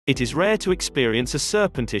It is rare to experience a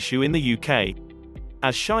serpent issue in the UK.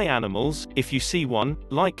 As shy animals, if you see one,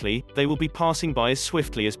 likely, they will be passing by as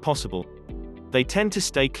swiftly as possible. They tend to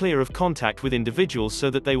stay clear of contact with individuals so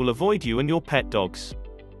that they will avoid you and your pet dogs.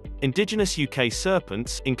 Indigenous UK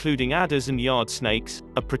serpents, including adders and yard snakes,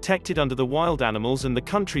 are protected under the Wild Animals and the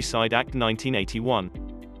Countryside Act 1981.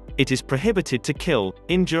 It is prohibited to kill,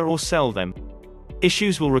 injure or sell them.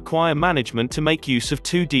 Issues will require management to make use of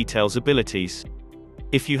two details abilities.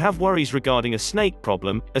 If you have worries regarding a snake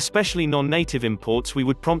problem, especially non-native imports, we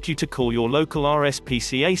would prompt you to call your local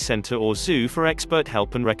RSPCA centre or zoo for expert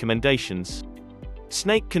help and recommendations.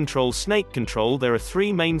 Snake control. There are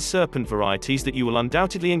three main serpent varieties that you will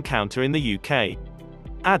undoubtedly encounter in the UK.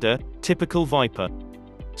 Adder, typical viper.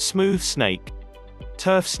 Smooth snake.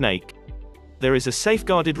 Turf snake. There is a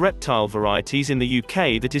safeguarded reptile varieties in the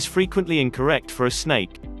UK that is frequently incorrect for a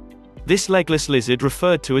snake. This legless lizard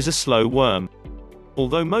referred to as a slow worm.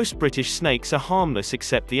 Although most British snakes are harmless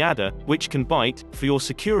except the adder, which can bite, for your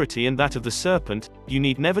security and that of the serpent, you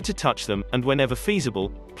need never to touch them, and whenever feasible,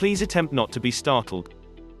 please attempt not to be startled.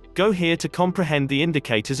 Go here to comprehend the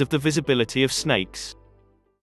indicators of the visibility of snakes.